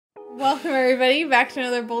Welcome everybody back to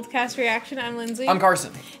another BOLDcast reaction. I'm Lindsay. I'm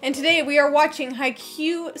Carson. And today we are watching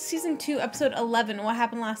Haikyuu Season 2, Episode 11. What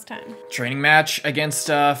happened last time? Training match against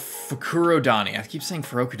Fukurodani. I keep saying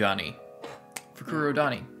Furodani.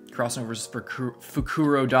 Fukurodani. Crossing versus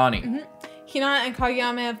Fukurodani. Hinata and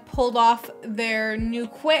Kageyama have pulled off their new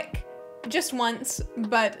quick just once,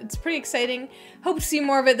 but it's pretty exciting. Hope to see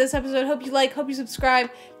more of it this episode. Hope you like, hope you subscribe.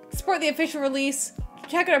 Support the official release.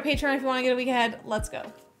 Check out our Patreon if you want to get a week ahead. Let's go.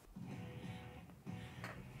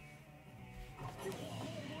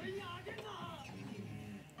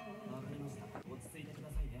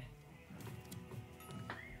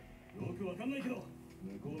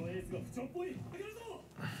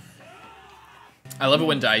 I love it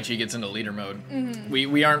when Daichi gets into leader mode.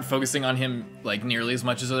 We aren't focusing on him like nearly as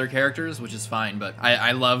much as other characters, which is fine, but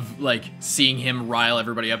I love like seeing him rile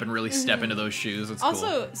everybody up and really step into those shoes. It's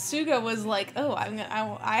also, cool. Suga was like, "Oh,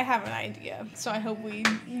 I have an idea," so I hope we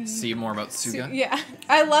see more about Suga. Yeah,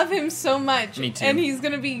 I love him so much. Me too. And he's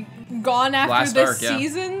gonna be gone after Last this arc, yeah.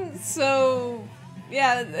 season, so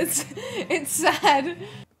yeah, it's sad.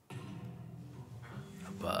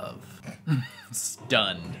 Above,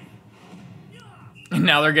 stunned. And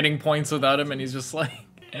now they're getting points without him, and he's just like,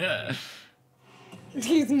 yeah.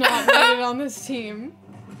 He's not rated on this team.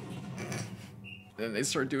 Then they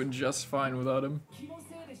start doing just fine without him.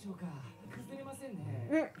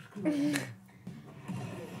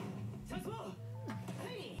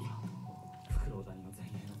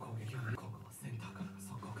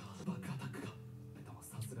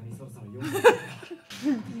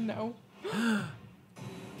 No.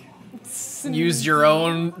 Use your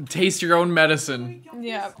own, taste your own medicine.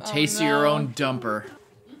 Yeah. Taste your own dumper.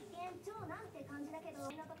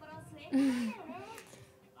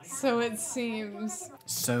 So it seems.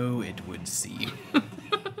 So it would seem.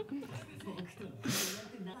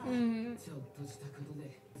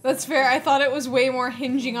 That's fair. I thought it was way more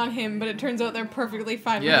hinging on him, but it turns out they're perfectly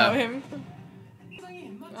fine without him.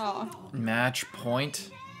 Oh. Match point.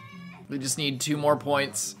 We just need 2 more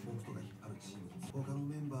points.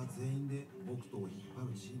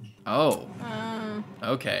 Oh.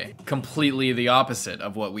 Okay. Completely the opposite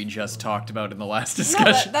of what we just talked about in the last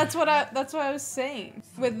discussion. No, that's what I was saying.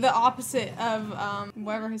 With the opposite of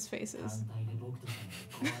whatever his face is.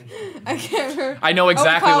 I can't remember. I know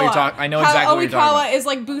exactly what you're talking. I know exactly what you're talking about. Oikawa is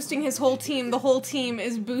like boosting his whole team. The whole team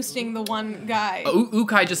is boosting the one guy.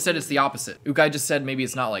 Ukai just said it's the opposite. Ukai just said maybe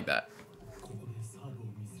it's not like that.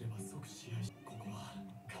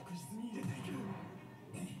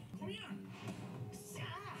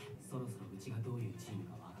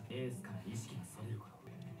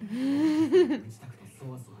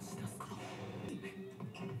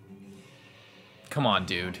 Come on,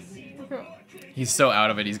 dude. He's so out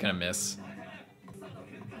of it, he's gonna miss.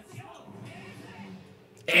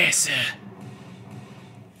 Yes.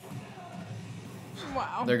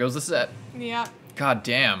 Wow. There goes the set. Yeah. God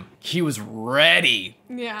damn. He was ready.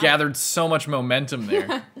 Yeah. Gathered so much momentum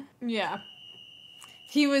there. Yeah.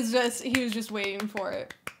 He was just waiting for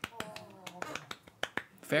it.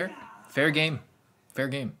 Fair. Fair game. Fair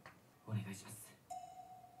game.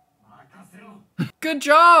 Good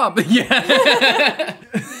job! Yeah.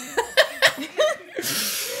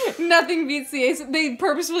 Nothing beats the ace. They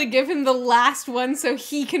purposefully give him the last one so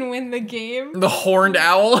he can win the game. The horned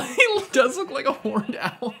owl. He does look like a horned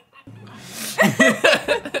owl.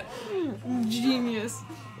 Genius.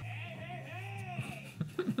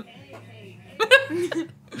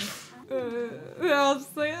 They're all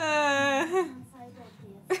just like,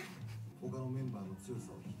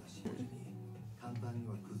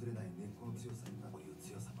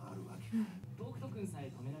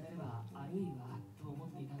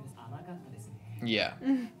 Yeah.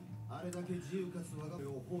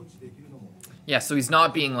 Yeah, so he's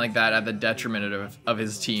not being like that at the detriment of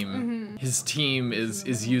his team. His team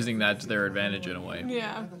is using that to their advantage in a way.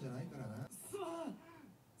 Yeah.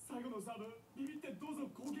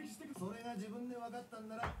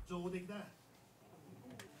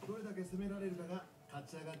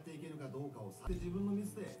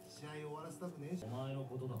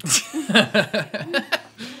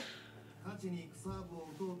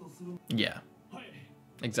 Yeah.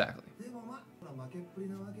 Exactly.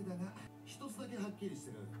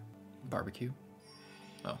 Barbecue?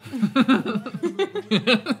 Oh.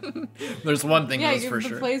 There's one thing that's for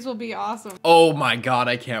sure. The plays will be awesome. Oh my god,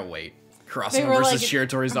 I can't wait. Crossing versus like,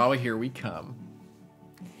 Shiratorizawa, here we come.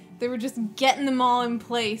 They were just getting them all in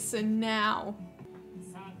place, and now.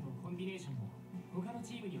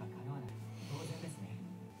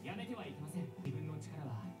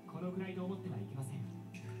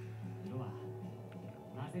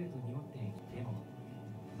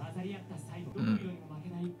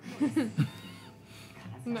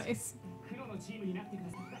 Nice.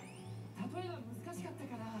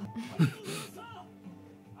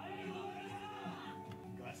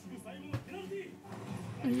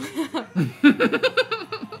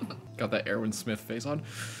 Got that Erwin Smith face on.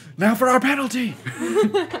 Now for our penalty!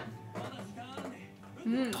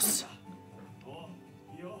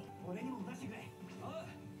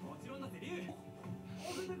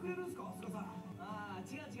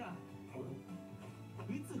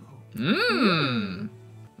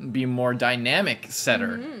 Be more dynamic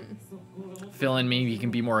setter. Fill in maybe he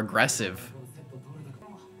can be more aggressive.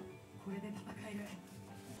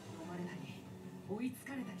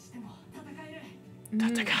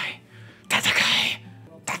 Tatakai. Tatakai.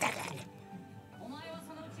 Tatakai.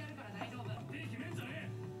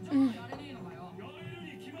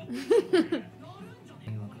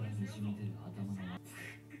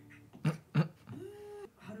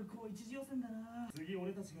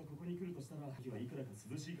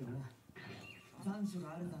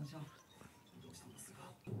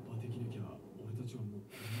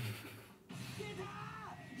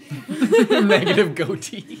 Negative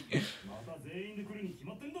goatee.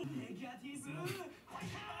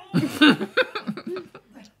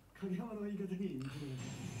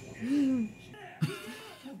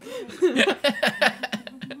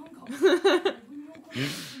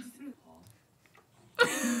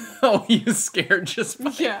 Oh, he was scared just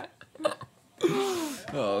by... Yeah.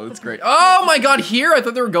 Oh, that's great. Oh my god, here? I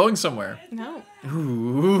thought they were going somewhere. No.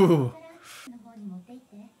 Ooh.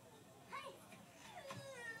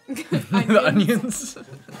 The onions.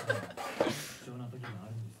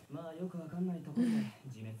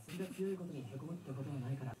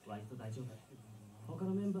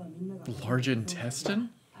 Large intestine?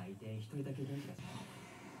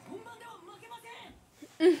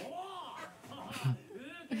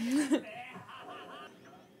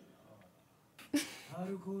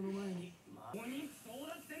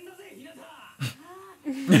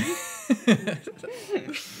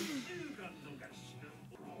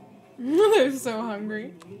 They're so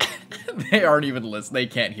hungry. They aren't even listening. They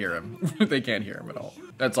can't hear him. They can't hear him at all.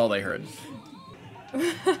 That's all they heard.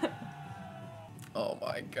 Oh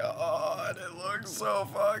my god, it looks so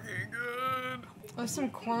fucking good. There's some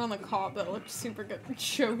corn on the cob that looks super good.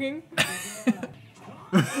 Choking.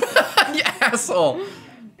 You asshole.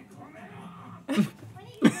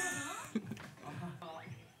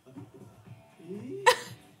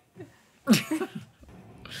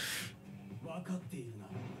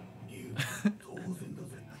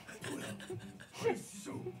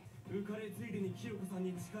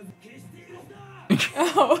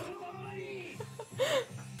 Oh.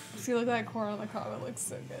 See, look at that corn on the cob. It looks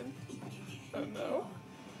so good. Oh no.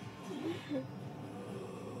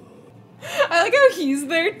 I like how he's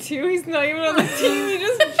there too. He's not even on the team. He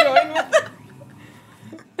just joined with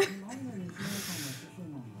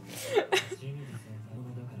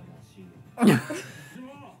them.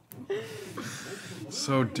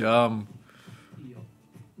 So dumb.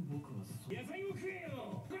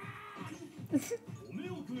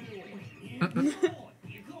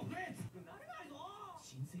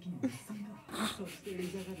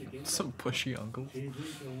 Some pushy uncle.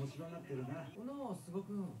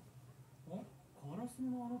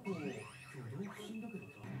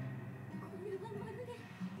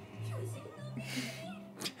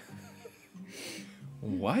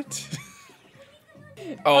 What?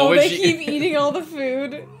 Oh, they keep eating all the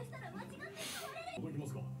food.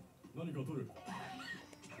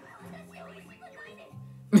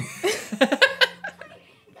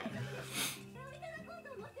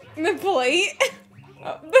 The plate?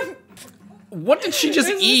 What did she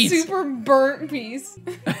just eat? A super burnt piece.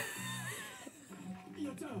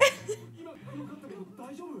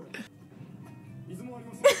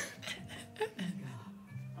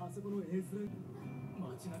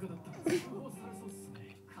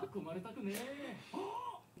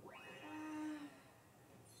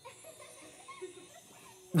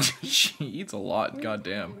 She eats a lot,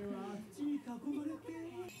 goddamn.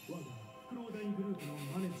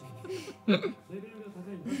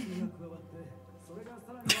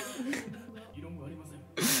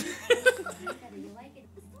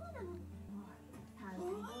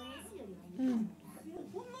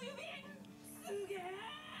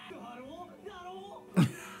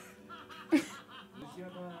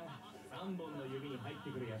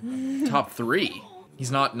 Top 3.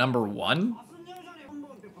 He's not number 1?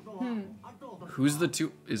 Who's the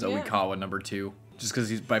 2? Is Oikawa number 2? Just because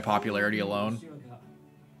he's by popularity alone?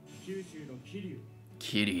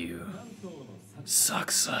 Kiryu.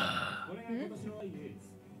 Saksa.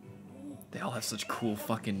 They all have such cool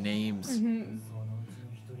fucking names. Mm-hmm.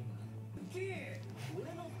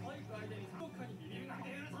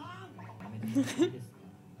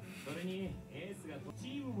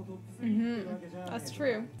 That's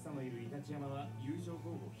true.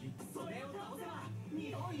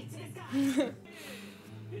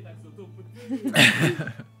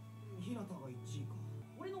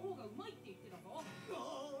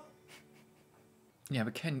 Yeah,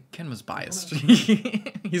 but Ken was biased.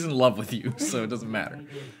 He's in love with you, so it doesn't matter.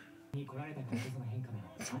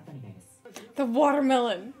 The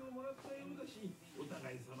watermelon.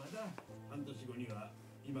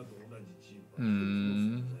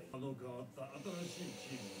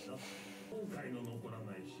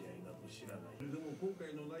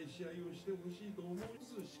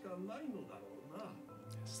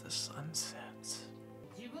 As the sun sets.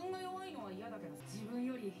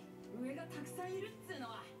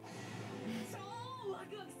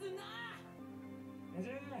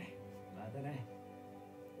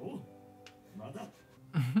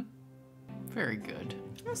 Very good.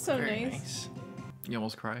 That's so Very nice. You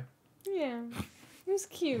almost cry? Yeah. It was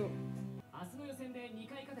cute.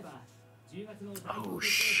 Oh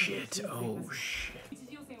shit, oh shit.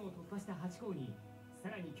 さ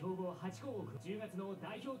らに強豪8校を10月の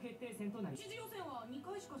代表決定戦となり、一次予選は2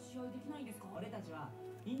回しか試合できないんですか？俺たちは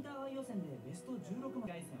インターハイ予選でベスト16ま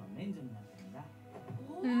で回戦は免除になってるんだ。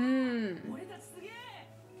俺たちすげえ。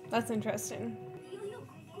That's interesting. いよいよ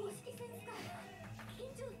公式戦か。緊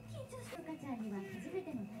張しとかちゃんには初めて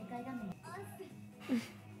の大会だもん。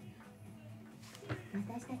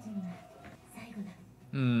私たちには最後だ。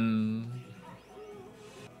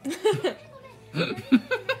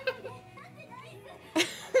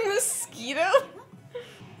Mosquito?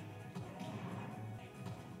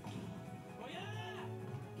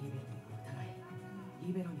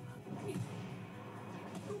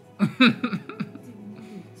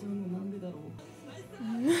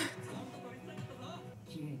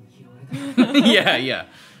 Yeah, yeah.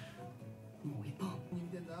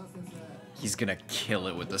 He's gonna kill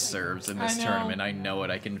it with the serves in this tournament. I know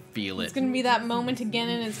it. I can feel it. It's gonna be that moment again,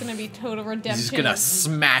 and it's gonna be total redemption. He's gonna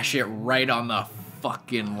smash it right on the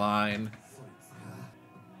fucking line.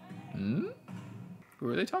 Who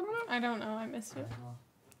are they talking about? I don't know. I missed it.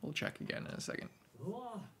 We'll check again in a second.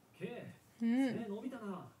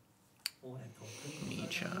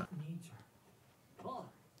 Nichan.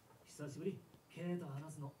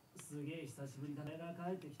 すげえ久しぶりだね。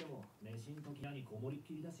帰ってきても飯の時にこもりっ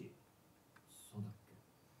きりだし。そうだっけ。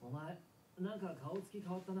お前なんか顔つき変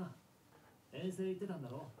わったな。遠征行ってたんだ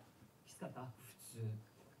ろ。きつかった？普通。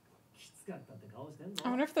きつかったって顔してんの？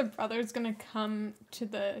 I wonder if the brother's gonna come to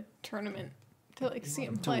the tournament to like see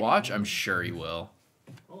him To play. watch? I'm sure he will.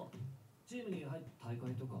 チームに入った大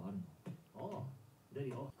会とかあるの？出る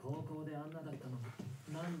よ。高校であんなだったの。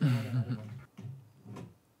なんでまだなるの？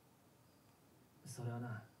それは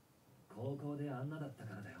な。高校であんなだった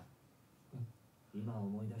からだよ。今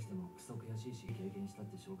思い出してもクソ悔しいし、経験したっ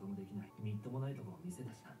て消化もできない。みっともないとこ見せ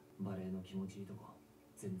たしな。バレエの気持ちいいとこ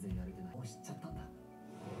全然やれてない。もう知っちゃったんだ。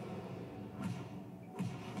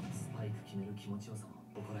スパイク決める気持ちよさも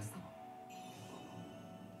怒らせたも。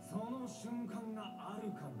その瞬間があ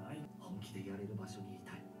るかない。本気でやれる場所にい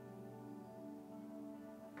たい。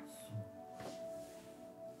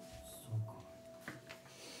そうか。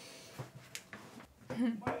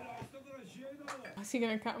Is he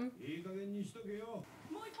gonna come? いい加減にしとけよ。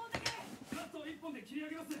もう一本だけ。ラスト一本で切り上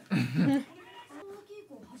げます。稽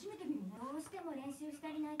古初めて見るね。どうしても練習し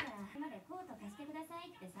たりないから、までコート貸してくださ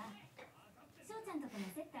いってさ。翔ちゃんとこの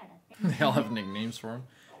セッターだって。 They all have nicknames for him.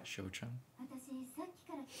 Shochan. 私さっき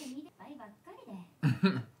から来て見てばっかりで。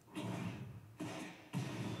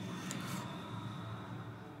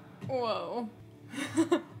Whoa.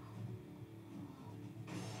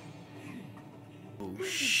 Oh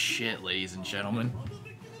shit, ladies and gentlemen.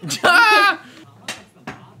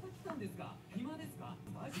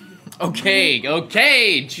 Okay,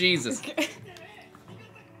 okay, Jesus.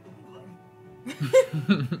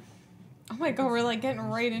 Oh my god, we're like getting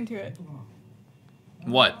right into it.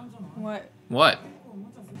 What? What? What?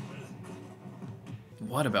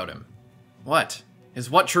 What about him? What?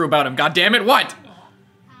 Is what true about him? God damn it, what?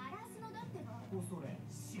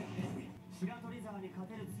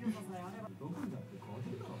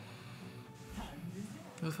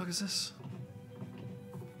 Who the fuck is this?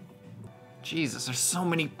 Jesus, there's so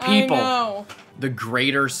many people. I know. The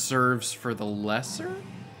greater serves for the lesser?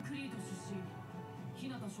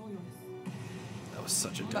 That was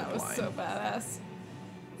such a dope That was line. so badass.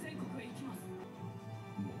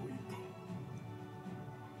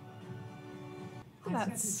 Look at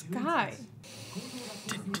that sky.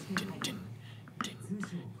 Dun, dun, dun, dun.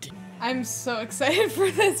 I'm so excited for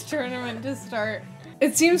this tournament to start.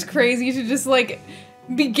 It seems crazy to just, like,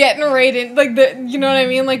 be getting right in, like, you know what I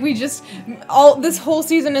mean? Like, this whole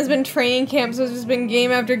season has been training camp, so it's just been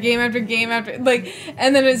game after game after game after, like,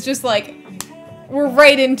 and then it's just, like, we're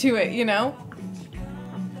right into it, you know?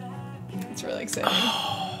 It's really exciting.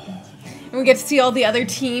 And we get to see all the other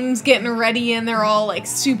teams getting ready, and they're all, like,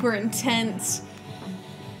 super intense.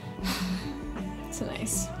 It's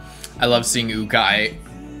nice. I love seeing Ukai,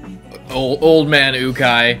 old man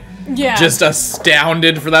Ukai, yeah, just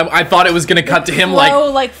astounded for that. I thought it was gonna cut to him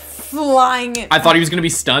like flying. I thought he was gonna be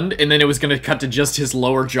stunned, and then it was gonna cut to just his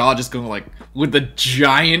lower jaw, just going like with the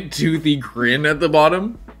giant toothy grin at the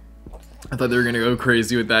bottom. I thought they were gonna go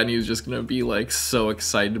crazy with that, and he was just gonna be like so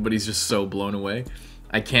excited, but he's just so blown away.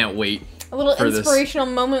 I can't wait. A little inspirational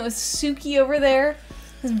moment with Tsuki over there,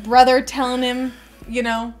 his brother telling him, you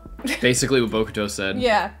know. Basically what Bokuto said.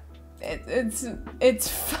 Yeah. It's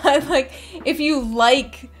fun. Like, if you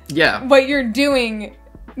like yeah. what you're doing,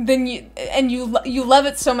 then you love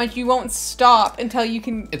it so much you won't stop until you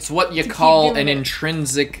can. It's what you call an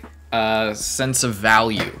intrinsic sense of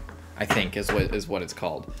value, I think is what it's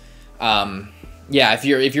called. Yeah,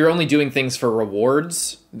 if you're only doing things for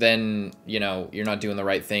rewards, then you know you're not doing the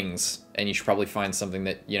right things, and you should probably find something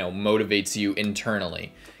that motivates you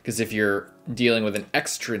internally. Because if you're dealing with an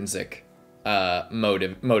extrinsic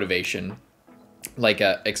motivation, like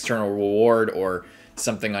a external reward or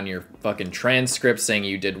something on your fucking transcript saying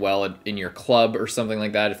you did well in your club or something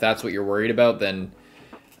like that, if that's what you're worried about, then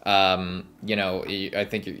I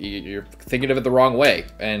think you're thinking of it the wrong way,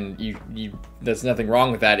 and there's nothing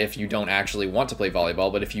wrong with that if you don't actually want to play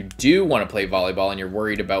volleyball. But if you do want to play volleyball and you're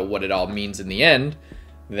worried about what it all means in the end,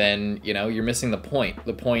 then you're missing the point.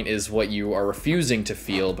 The point is what you are refusing to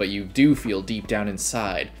feel, but you do feel deep down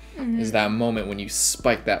inside. Is that moment when you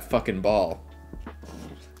spike that fucking ball.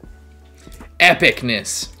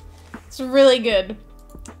 Epicness. It's really good.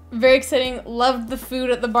 Very exciting. Loved the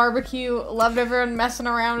food at the barbecue. Loved everyone messing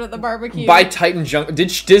around at the barbecue. By Titan Junk.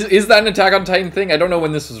 Is that an Attack on Titan thing? I don't know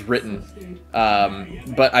when this was written,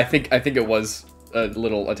 but I think it was a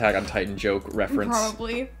little Attack on Titan joke reference.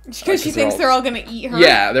 Probably because she thinks they're all gonna eat her.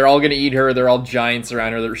 Yeah, they're all gonna eat her. They're all giants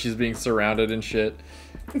around her. She's being surrounded and shit.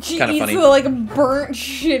 She eats funny. Like a burnt,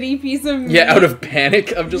 shitty piece of meat. Yeah, out of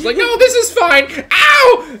panic of just like, no, this is fine.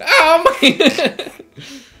 Ow! Ow!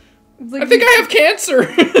 Like, I think I have cancer.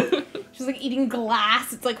 She's like eating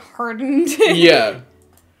glass. It's like hardened. Yeah.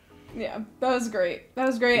 Yeah, that was great. That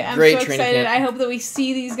was great. I'm so excited. I hope that we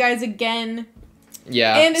see these guys again.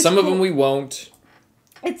 Yeah, and some of them we won't.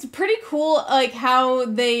 It's pretty cool, like, how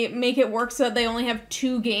they make it work so that they only have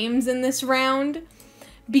 2 games in this round.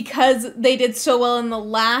 Because they did so well in the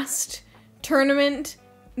last tournament,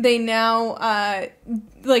 they now,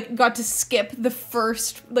 got to skip the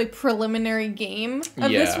first, preliminary game of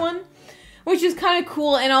this one. Which is kind of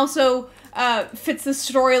cool, and also fits the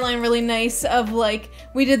storyline really nice of,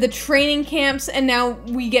 we did the training camps, and now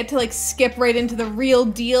we get to, skip right into the real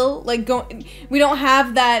deal. We don't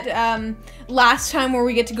have that, last time where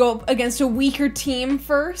we get to go up against a weaker team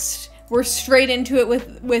first. We're straight into it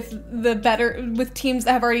with teams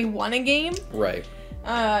that have already won a game. Right.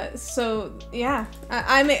 So yeah,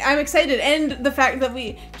 I'm excited, and the fact that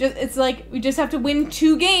we just have to win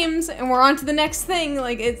 2 games and we're on to the next thing.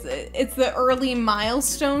 It's the early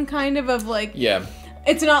milestone kind of yeah.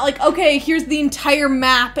 It's not okay, here's the entire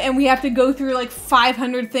map and we have to go through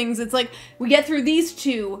 500 things. It's we get through these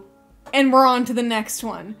 2 and we're on to the next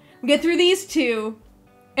one. We get through these 2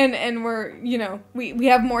 and we're we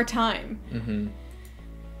have more time. Mm-hmm.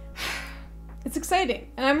 It's exciting,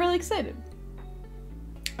 and I'm really excited.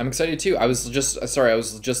 I'm excited too. I was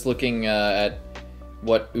just looking at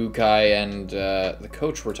what Ukai and the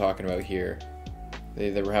coach were talking about here.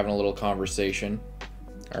 They were having a little conversation.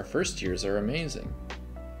 Our first years are amazing.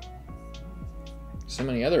 So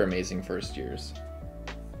many other amazing first years.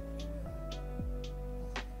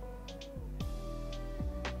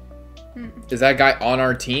 Is that guy on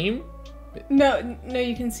our team? No,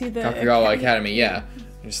 you can see the Kageyama Academy. Yeah,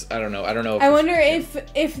 I don't know. I wonder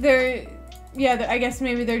if they're. Yeah, I guess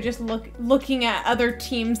maybe they're just looking at other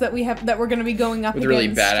teams that we're going to be going up with against really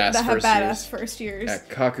badass that have badass first years. At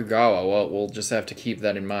Kageyama, well, we'll just have to keep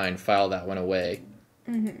that in mind. File that one away.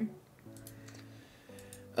 Mm-hmm.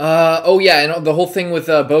 Oh yeah, and the whole thing with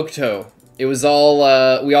Bokuto. It was all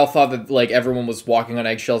we all thought that everyone was walking on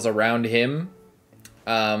eggshells around him.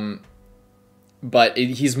 But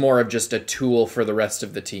he's more of just a tool for the rest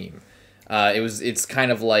of the team. It's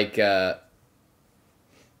kind of like.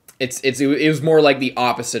 It was more like the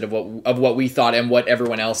opposite of what we thought and what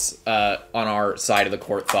everyone else on our side of the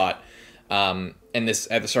court thought. And this,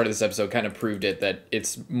 at the start of this episode, kind of proved it, that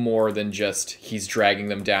it's more than just he's dragging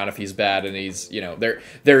them down if he's bad, and he's, you know,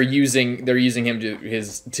 they're using him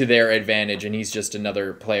to their advantage, and he's just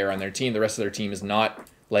another player on their team. The rest of their team is not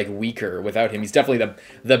like weaker without him. He's definitely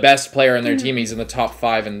the best player on their team. He's in the top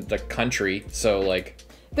 5 in the country, so like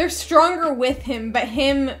they're stronger with him, but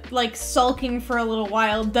him like sulking for a little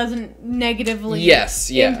while doesn't negatively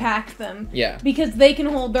impact them. Yeah, because they can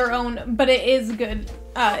hold their own. But it is good.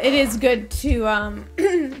 It is good to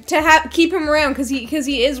keep him around because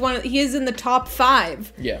he is in the top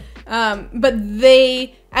 5. Yeah. But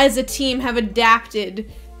they as a team have adapted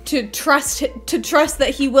to trust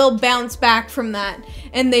that he will bounce back from that,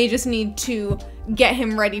 and they just need to get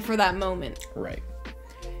him ready for that moment. Right.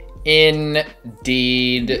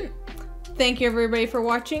 Indeed. Thank you everybody for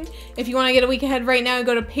watching. If you want to get a week ahead right now,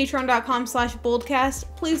 go to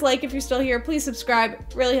patreon.com/BOLDcast. Please like if you're still here. Please subscribe.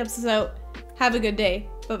 It really helps us out. Have a good day.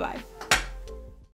 Bye-bye.